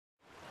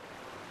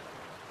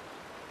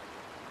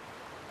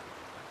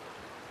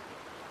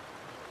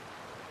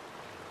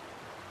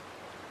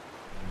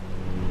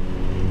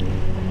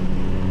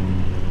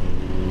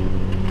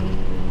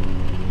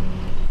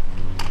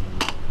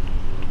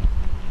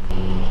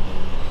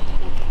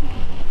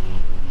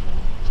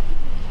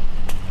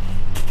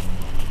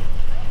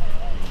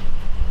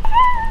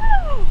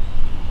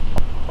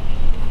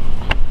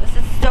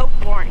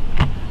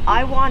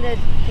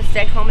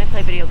stay home and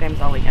play video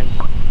games all weekend.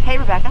 Hey,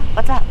 Rebecca,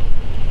 what's up?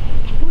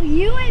 Will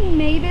you and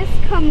Mavis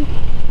come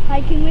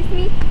hiking with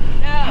me?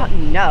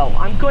 No,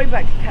 I'm going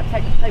back to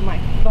campsite to play my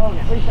phone.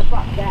 At least I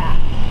brought that.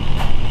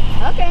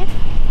 Okay.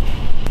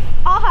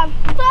 I'll have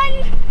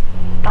fun.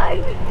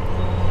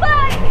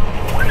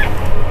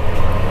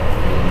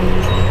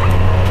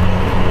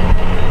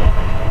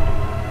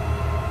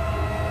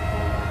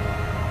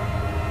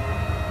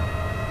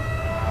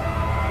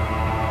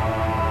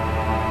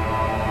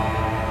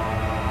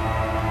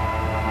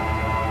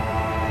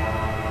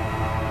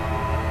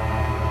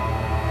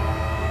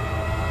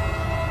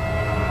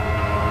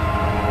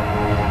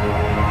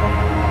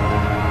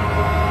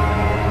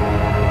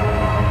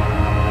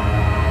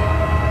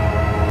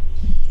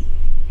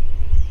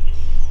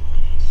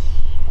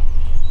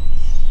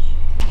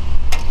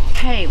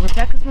 Hey,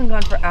 Rebecca's been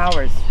gone for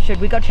hours.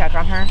 Should we go check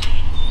on her?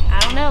 I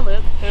don't know,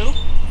 Luke. Who?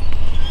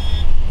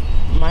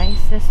 My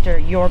sister,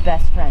 your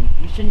best friend.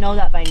 You should know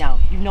that by now.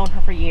 You've known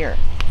her for years.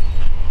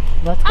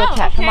 Let's go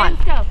check. Okay, Come on.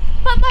 let's go.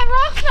 But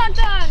my rock's not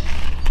done.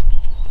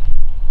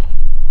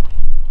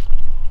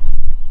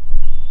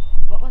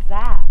 What was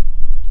that?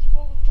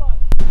 What was what?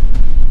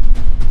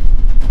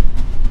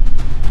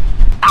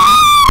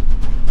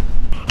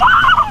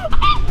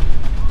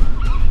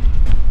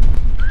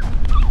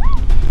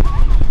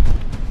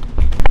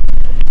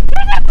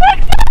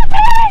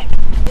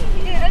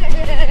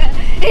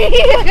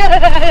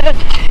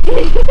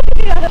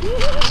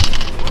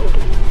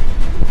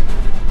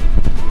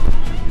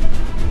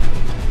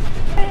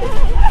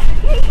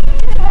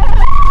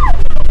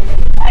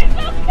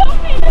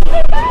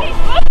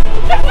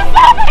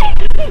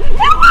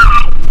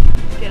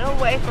 Get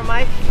away from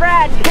my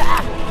friend!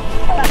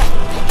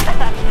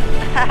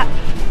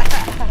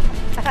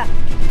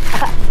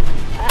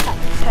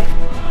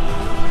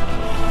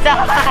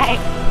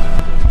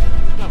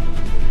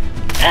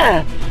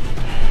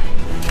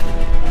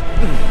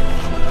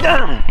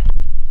 Die!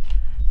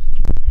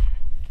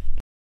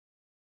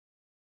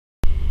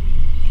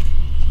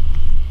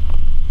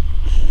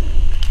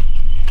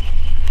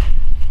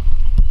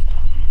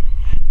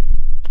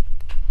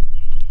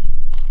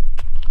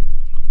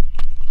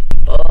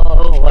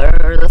 Oh,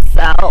 where the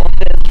south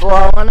is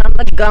blowing and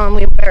the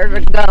gummy bears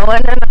are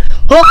going and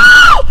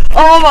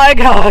oh my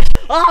gosh!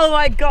 Oh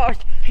my gosh!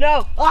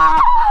 No!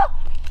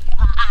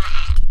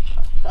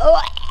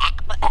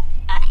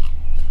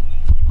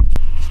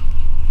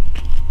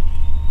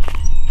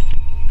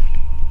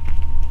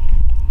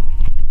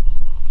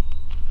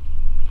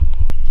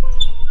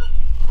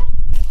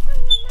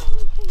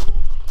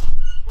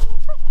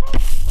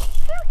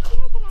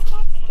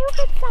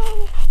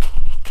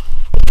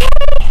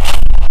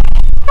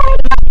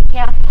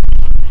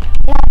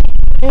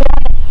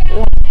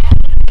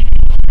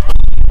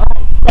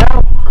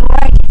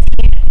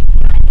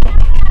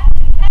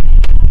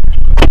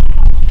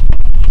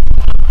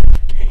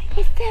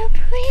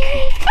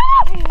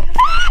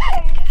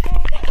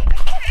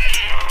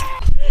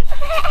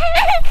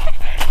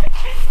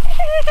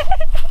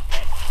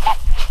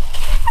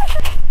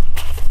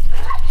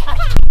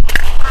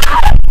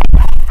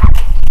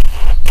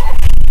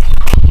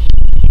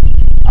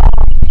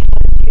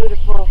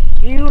 Beautiful,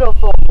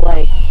 beautiful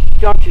lake.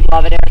 Don't you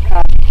love it,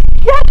 Erica?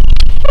 Yes!